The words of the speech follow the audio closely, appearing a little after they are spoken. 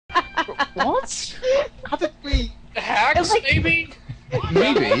What? How did we? Hacks, like- maybe?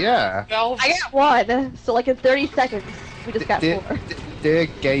 Maybe, yeah. Valve. I got one, so like in 30 seconds, we just got Dear, 4. dear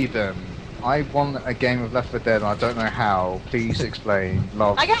Gaben, I won a game of Left 4 Dead and I don't know how. Please explain.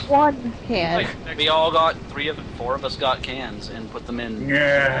 Love. I got 1 can. We all got 4 of us got cans and put them in.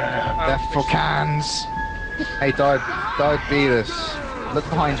 Yeah. Left for cans. Hey, Died Beatus. Look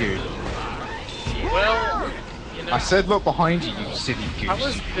behind you. Well, you know, I said look behind you, you silly goose. I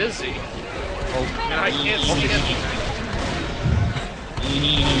was busy. And I can't see anything.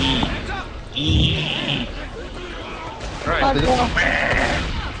 Right. Oh, no.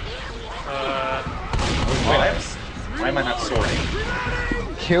 Why am I not sorting?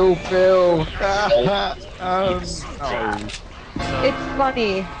 Kill Bill. No. It's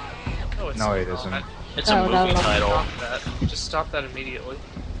funny. It's No, it not. isn't. It's Oh, a movie no, no. title. Stop that. Just stop that immediately.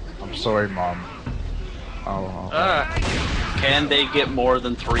 I'm sorry, Mom. Oh. Can they get more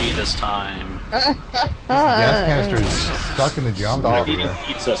than 3 this time? Gas canister is stuck in the I'm geometry. eating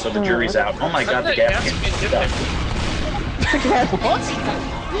pizza, so the jury's out. Oh my god, the gas canister's stuck. I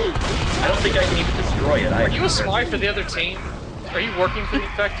don't think I can even destroy it. Are you a spy for the other team? Are you working for the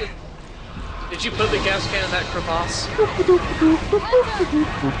infected? Did you put the gas can in that crevasse?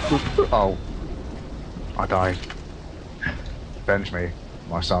 Oh. I died. Avenge me,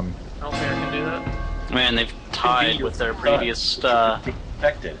 my son. I don't think I can do that. Man, they've tied with their previous.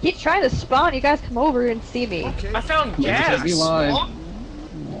 Infected. He's trying to spawn. You guys come over and see me. I found gas! Be live.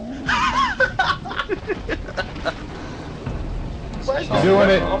 Doing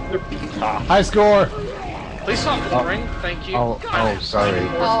it. High score. Please stop boring, thank you. Oh, sorry.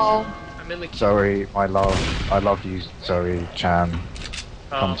 Oh, I'm in the queue. Zoe, my love. I love you, Zoe Chan.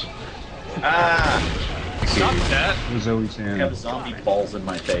 Come to... Stop that. Zoe I Chan. have zombie balls in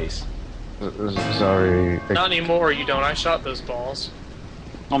my face. Zoe. Not anymore, you don't. I shot those balls.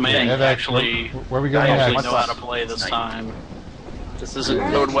 Oh man, Yeah, you actually where are we going actually next? know how to play this time. This isn't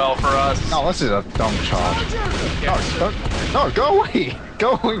going well for us. No, this is a dumb charge. No, go away!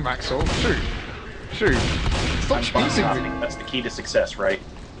 Go away, Maxwell. Shoot. Shoot. Stop I'm bunny chasing me. hopping. That's the key to success, right?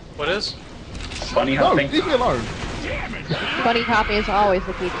 What is? Bunny No, hopping. leave me alone. bunny hopping is always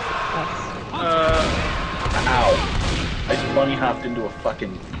the key to success. Ow. I just bunny hopped into a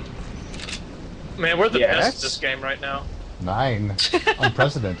fucking... Man, we're the Yes. best at this game right now. 9.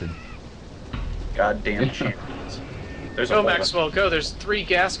 Unprecedented. goddamn champions. There's Go, a Maxwell, go. There's 3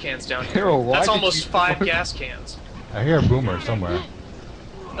 gas cans down here. Hero, why That's did almost you- 5 gas cans. I hear a boomer somewhere.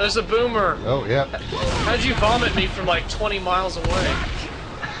 There's a boomer. Oh, yeah. How'd you vomit me from like 20 miles away?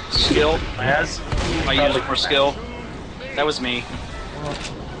 Skill. As I use it for skill. That was me.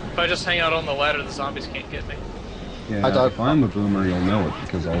 If I just hang out on the ladder, the zombies can't get me. Yeah, I don't- if I'm a boomer, you'll know it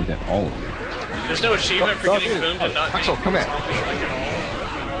because I'll get all of it. There's no achievement for getting boomed and not Maxwell, being come here. zombies like at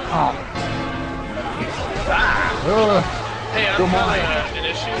Oh, all. Hey, I'm Come having on. an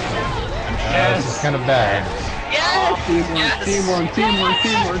issue. this is kind of bad. Teamwork, teamwork,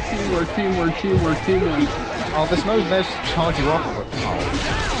 teamwork, teamwork, teamwork, teamwork, teamwork. Oh, there's no charge you off. Oh,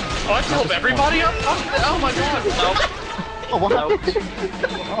 Oh, I killed everybody up? Oh my god. oh what Nope. happened?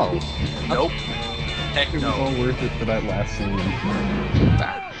 Oh. Nope. Heck It was all no. worth it for that last scene.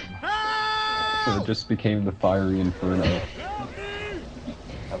 So it just became the fiery inferno.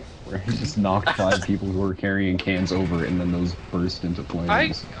 Where he just knocked 5 people who were carrying cans over and then those burst into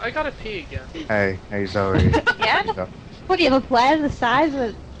flames. I gotta pee again. Hey Zoe. Yeah? What do you have a planet the size of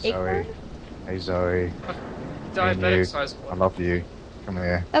an Zoe. acorn? Hey Zoe. Me and Diabetic you. size I one. love you. Come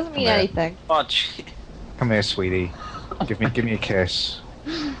here. Doesn't mean Come here. anything. Oh, gee. Come here, sweetie. Give me a kiss.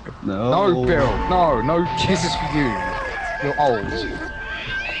 No, No, Bill. No kisses for you. You're old.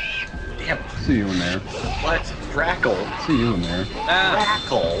 damn See you in there. what? Drackle. See you in there. Ah,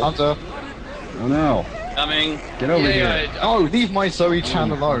 Drackle. Hunter. Oh no! coming. Get over here. Yeah, No, leave my Zoe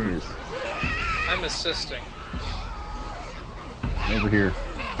Chan alone. I'm assisting. Over here.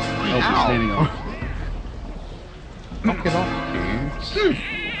 Help, you're Ow. standing up. Knock it off, dudes.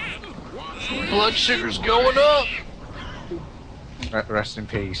 Blood sugar's going up. Rest in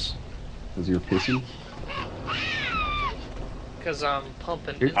peace. Because you're pissing? Because I'm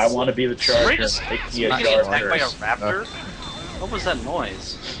pumping. I want to be the charger. Greatest- Take me a Getting attacked by a charger. raptor? What was that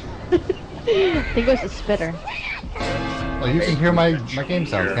noise? I think it was a spitter. Well, you can hear my game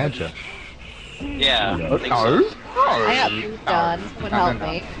sounds, can't you? Yeah. I think No. so. I got moved on. Someone help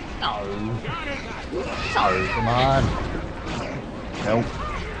me. No. Come on. Help.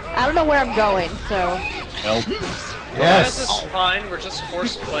 I don't know where I'm going, so... Help. This Yes! is fine. We're just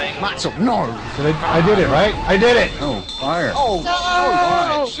force playing. Maxwell, no. Did I did it, right? I did it! Oh, fire. Oh,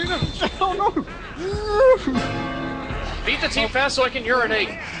 No! shoot him. Oh no. Beat the team fast so I can urinate.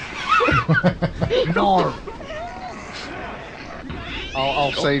 No!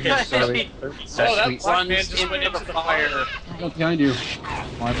 I'll save you, Okay. Zoe. Oh, that Sweet. black man Runs just went into into the the fire. fire. Look behind you.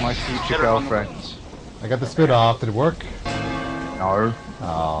 My future Get her on the- girlfriend. I got the spit off. Did it work? No.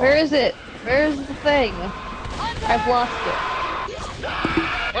 Oh. Where is it? Where's the thing? I've lost it.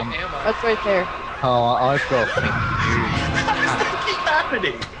 What am I? That's right there. Oh, I've got. How does this keep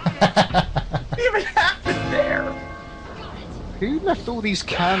happening? What even happened there? Who left all these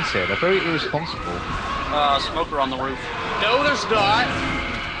cans here? They're very irresponsible. Smoker on the roof. No, there's not.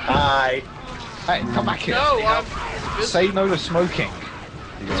 Hi. Hey, come back here. No, I'm Say no to smoking.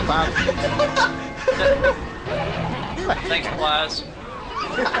 It's bad. Thanks, Plaz.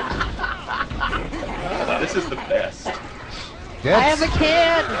 This is the best. Yes. I have a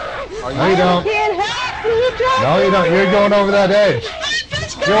can! No, you don't. Can't help you, John! No, you don't. You're going over that edge.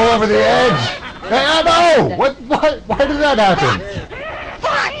 Go over the edge. Hey, I know. What? Why did that happen?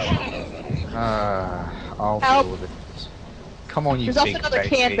 I'll Help. deal with it. Come on, you There's also big another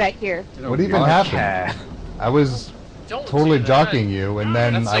baby. can back here. What even I happened? care. I was Don't totally do that. jockeying you, and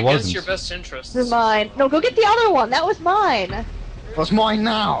then That's I against wasn't. your best interests. This is mine. No, go get the other one. That was mine. What's mine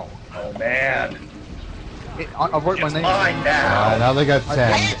now? Oh man. I wrote my It's name. mine now. Now they got I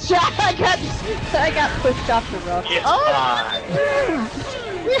 10. got shot. I got pushed off the roof. It's Oh,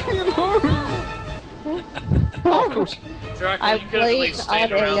 mine. Oh, of course. Dracula, I you could at least played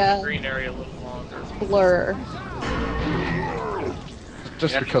stand on a, around the green area a little longer. blur.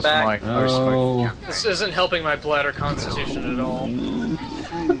 Just Yeah, because back. my no smoking. Oh. This isn't helping my bladder constitution at all.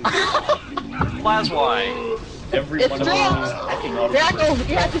 Plaz, why? Every It's one of Draco. those fucking auto- Draco,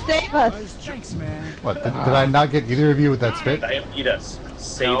 you have to save us. What? Did I not get either of you with that spit? Diabetes.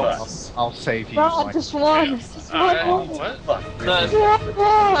 Save No. us. I'll save you. No, Mike. just one. Just one more. What? Fuck. The, Just one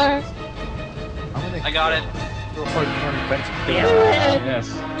more. I got it. You're a Pokemon inventor. Yes.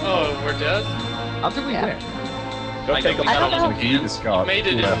 Oh, we're dead? How did we Yeah. win? Go I take a don't I don't know. He just got Made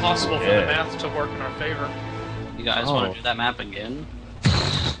it left impossible for dead. the math to work in our favor. You guys Oh. want to do that map again? Do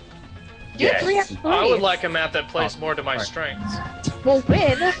Yes. 3 out of I would 3. like a map that plays more to my strengths. We'll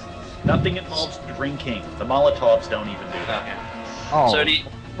win. Nothing involves drinking. The Molotovs don't even do that. Oh. So do you,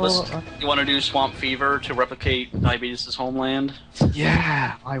 well, you want to do Swamp Fever to replicate Diabetes' homeland?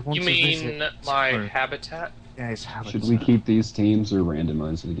 yeah, I want You to mean visit. my Sorry. habitat? Yeah, it's habitat. Should we keep these teams or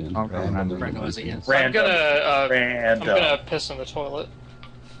randomize it again? I'll go random. Randomize it, yes. I'm Random. gonna Random. piss in the toilet.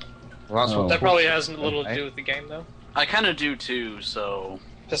 Well, that's Oh. what That probably has little to Okay. do with the game though. I kind of do too, so...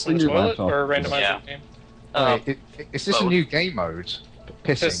 Piss in the Clean your toilet laptop. or randomize Yeah. the game. Wait, is this a both. new game mode?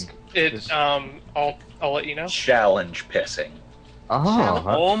 Pissing. I'll let you know. Challenge pissing. Oh,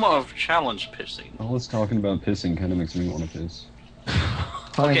 Home of challenge pissing. All this talking about pissing kind of makes me want to piss.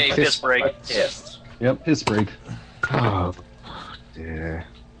 Okay, piss break. But pissed. Yep, piss break. Oh, dear.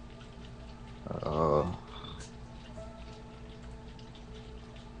 Oh.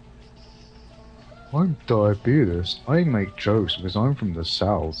 I'm diabetes. I make jokes because I'm from the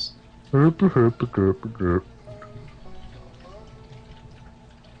south. Herp, herp, herp, herp.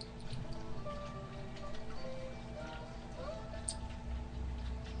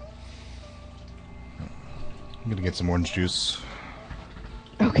 I'm gonna get some orange juice.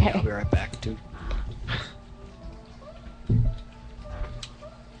 Okay. I'll be right back, dude.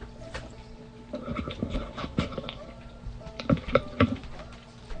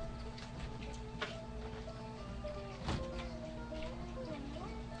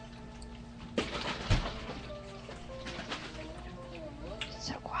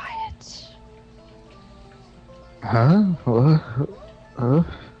 So quiet. Huh? What? Huh?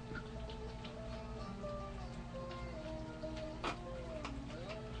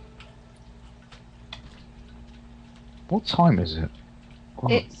 What time is it? Oh,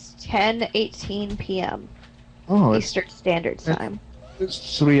 It's 10:18 p.m. oh it's, Eastern Standard Time.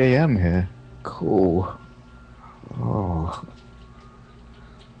 it's 3 a.m. here. Cool. Oh.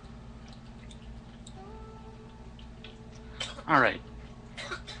 Alright.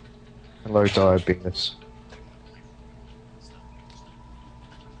 Hello, diabetes.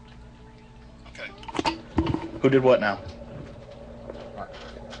 Who did what now?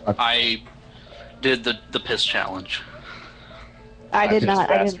 I did the piss challenge. I did I'm not.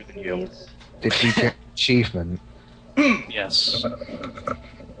 I faster didn't. than you. leave. Did you get achievement Yes.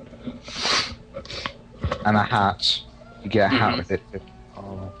 and a hat? You get a hat with it.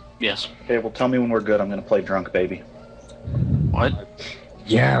 Oh. Yes. Okay, well tell me when we're good. I'm gonna play drunk baby. What?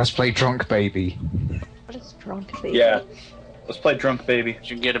 Yeah, let's play drunk baby. What is drunk baby? Yeah. Let's play drunk baby.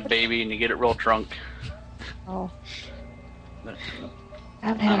 You get a baby and you get it real drunk. Oh. I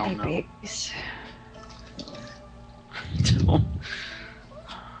haven't I had don't any know. babies.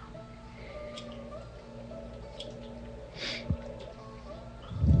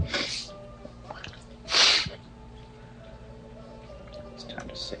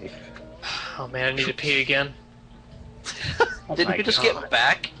 man, I need to pee again. Didn't you just get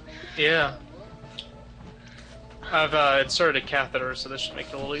back? Yeah. I've inserted a catheter, so this should make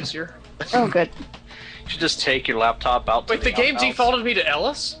it a little easier. Oh, good. You should just take your laptop out to Wait, the game outhouse. defaulted me to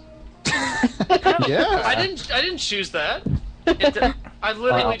Ellis? Yeah. I didn't choose that. I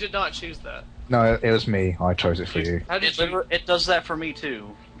literally did not choose that. No, it was me. I chose it for you. How did you? It does that for me too.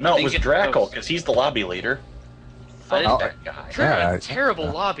 No, I it think was it Drackle, knows. because he's the lobby leader. I Fuck didn't- that guy. You're Yeah, a terrible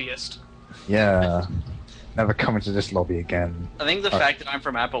yeah. lobbyist. Yeah. Never come into this lobby again. I think the fact that I'm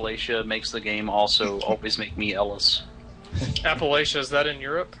from Appalachia makes the game also always make me Ellis. Appalachia, is that in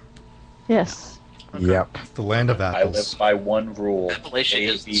Europe? Yes. Yep. The land of I apples. live by one rule. Appalachia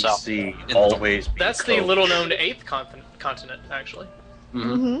is the ABC, South. always be That's the coach. little-known 8th continent, actually.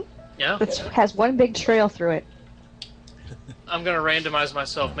 Mm-hmm. Yeah. It has one big trail through it. I'm gonna randomize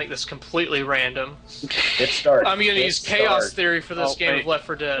myself, make this completely random. It starts. I'm gonna use chaos theory for this Oh, game wait. of Left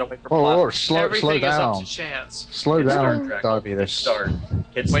 4 Dead. Oh, slow Everything is up down. to chance. Slow down, Hit Diabetes. start.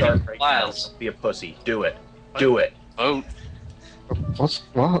 Hit Wait, start right now. Miles. Don't be a pussy. Do it. Do it. Vote.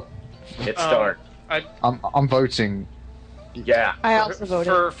 What? Hit Um, start. I'm voting. Yeah. I also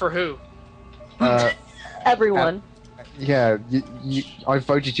voted. For who? Everyone. Yeah, I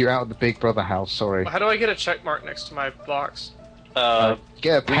voted you out of the Big Brother house. Sorry. How do I get a check mark next to my box?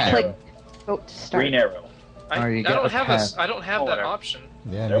 Get a pen. Click vote to start. Green arrow. Oh, you I get don't a have pen. I don't have that Whatever. option.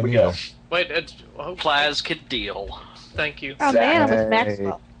 Yeah, There me we neither. go. Wait, Plaz could deal. thank you. Oh man, I'm with Hey.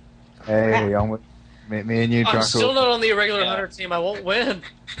 Maxwell. Hey, I'm with me and you, I'm Draco. still not on the irregular Yeah. hunter team. I won't win.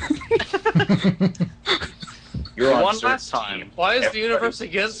 You're on One Sir's last time. team. Why is the Everybody- universe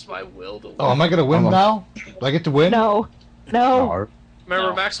against my will to win? Oh, am I gonna win I'm a- now? Do I get to win? No. No. No, Remember,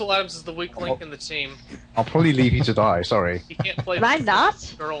 No. Maxwell Adams is the weak link in the team. I'll probably leave you to die. Sorry. He can't play Am I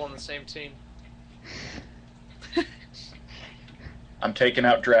not? girl on the same team. I'm taking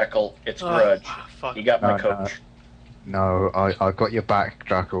out Drackle. It's Oh, Grudge. fuck. You got my No, coach. No, I got your back,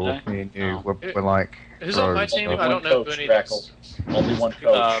 Draco. Okay. Me and you, Oh. we're like. Who's on my bros, team? so I don't One know coach, who any of Drackle. this. Only one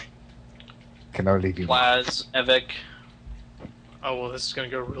coach. Can only leave you. Plaz, Evic, Oh well, this is gonna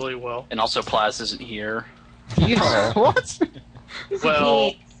go really well. and also Plaz isn't here. What?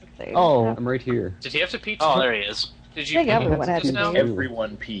 Well, Oh. I'm right here. did he have to pee? Oh, too? there he is. Did I you think pee everyone had just to now? pee.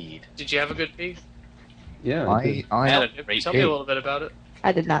 Everyone peed. Did you have a good pee? Yeah, I Had a great Tell me pee. a little bit about it.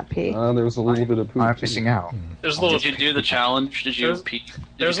 I did not pee. there was a little bit of poop. I'm too. missing out. There's a little. Did you do the challenge? Did you There's- pee? Did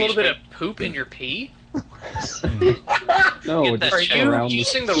There's a you little pee bit of poop in your pee. No, Get that just Are check you around the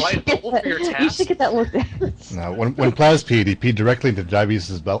using the right bubble for your You task? should get that looked at. No, when Plaz peed, he peed directly into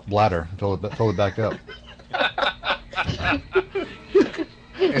Diabetes' bladder and filled it back up.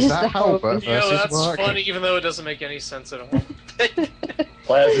 Is that how Bert You know, versus that's work? funny, even though it doesn't make any sense at all.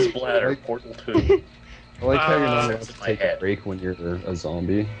 Plaz's bladder, Portal 2. I like how you're not Uh, allowed to my take head. a break when you're a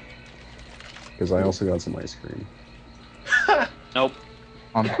zombie. Because I also got some ice cream. Nope.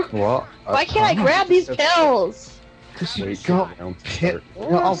 What? Why can't I grab these pills? Because you Wait got around to pit.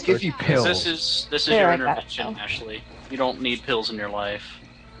 start. No, I'll give you pills. This is There, your I got it intervention, now. Ashley. You don't need pills in your life.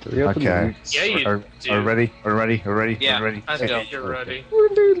 Hurry up and Okay. eat. Yeah, you Are do. we ready? Are we ready? Are we ready? Yeah, Are we ready? I Okay. think you're ready.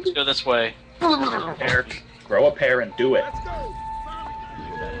 Let's go this way. Pear. Grow a pair and do it.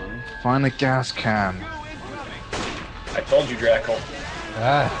 Find the gas can. I told you, Drackle.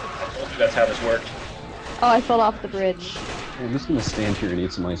 Ah, I told you that's how this worked. Oh, I fell off the bridge. I'm just gonna stand here and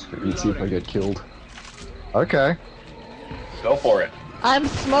eat some ice cream and see if I get killed. Okay. Go for it. I'm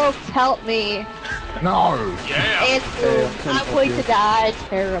smoked, help me. No. Yeah. And I'm going to die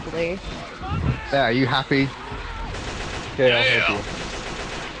terribly. There, are you happy? okay, I'll help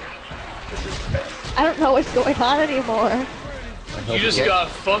Yeah. This is bad. I don't know what's going on anymore. You just got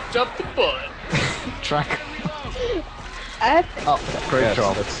fucked up the butt. Track. I Oh, great Yes,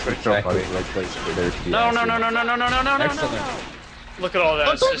 job. that's Great job, exactly buddy. the right place for there to be No, acid. no, no, no, no, no, no, no, no, no, Excellent. no. Look at all that.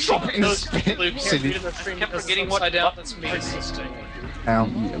 Oh, It's don't just drop it in the those spit, people who can't silly. read the stream Kept because forgetting it's what upside down. button That's me assisting.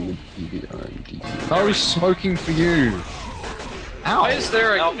 No smoking for you. Ow. Why is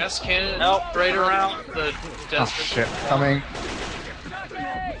there a Nope. gas cannon Nope. right around the Oh desk? shit, coming.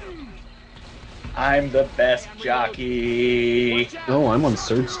 I'm the best jockey. No, I'm on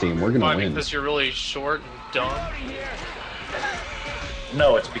Surge team. We're gonna Why? win. Because you're really short and dumb.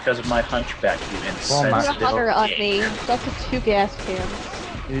 No, it's because of my hunchback, you Well, There's Matt, a insensitive. hunter on me. That's a 2 gas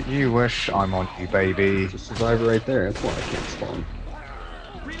cans. You wish I'm on you, baby. There's a survivor right there. That's why I can't spawn.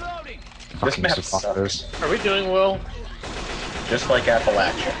 Fucking map survivors. Are we doing well? Just like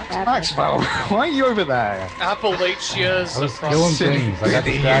Appalachia. Maxwell, why are you over there? Appalachia's I was across killing the city. things. I got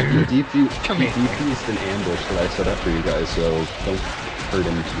Get distracted. He Come here. defused an ambush that I set up for you guys, so don't hurt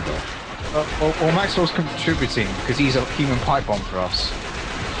him too much. Well, Maxwell's contributing because he's a human pipe bomb for us.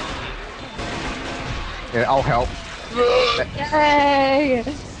 Yeah, I'll help. Yay!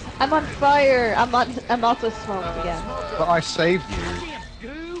 I'm on fire. I'm also smoked again. But I saved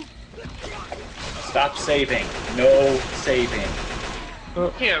you. Stop saving. No saving.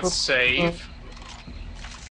 You can't save.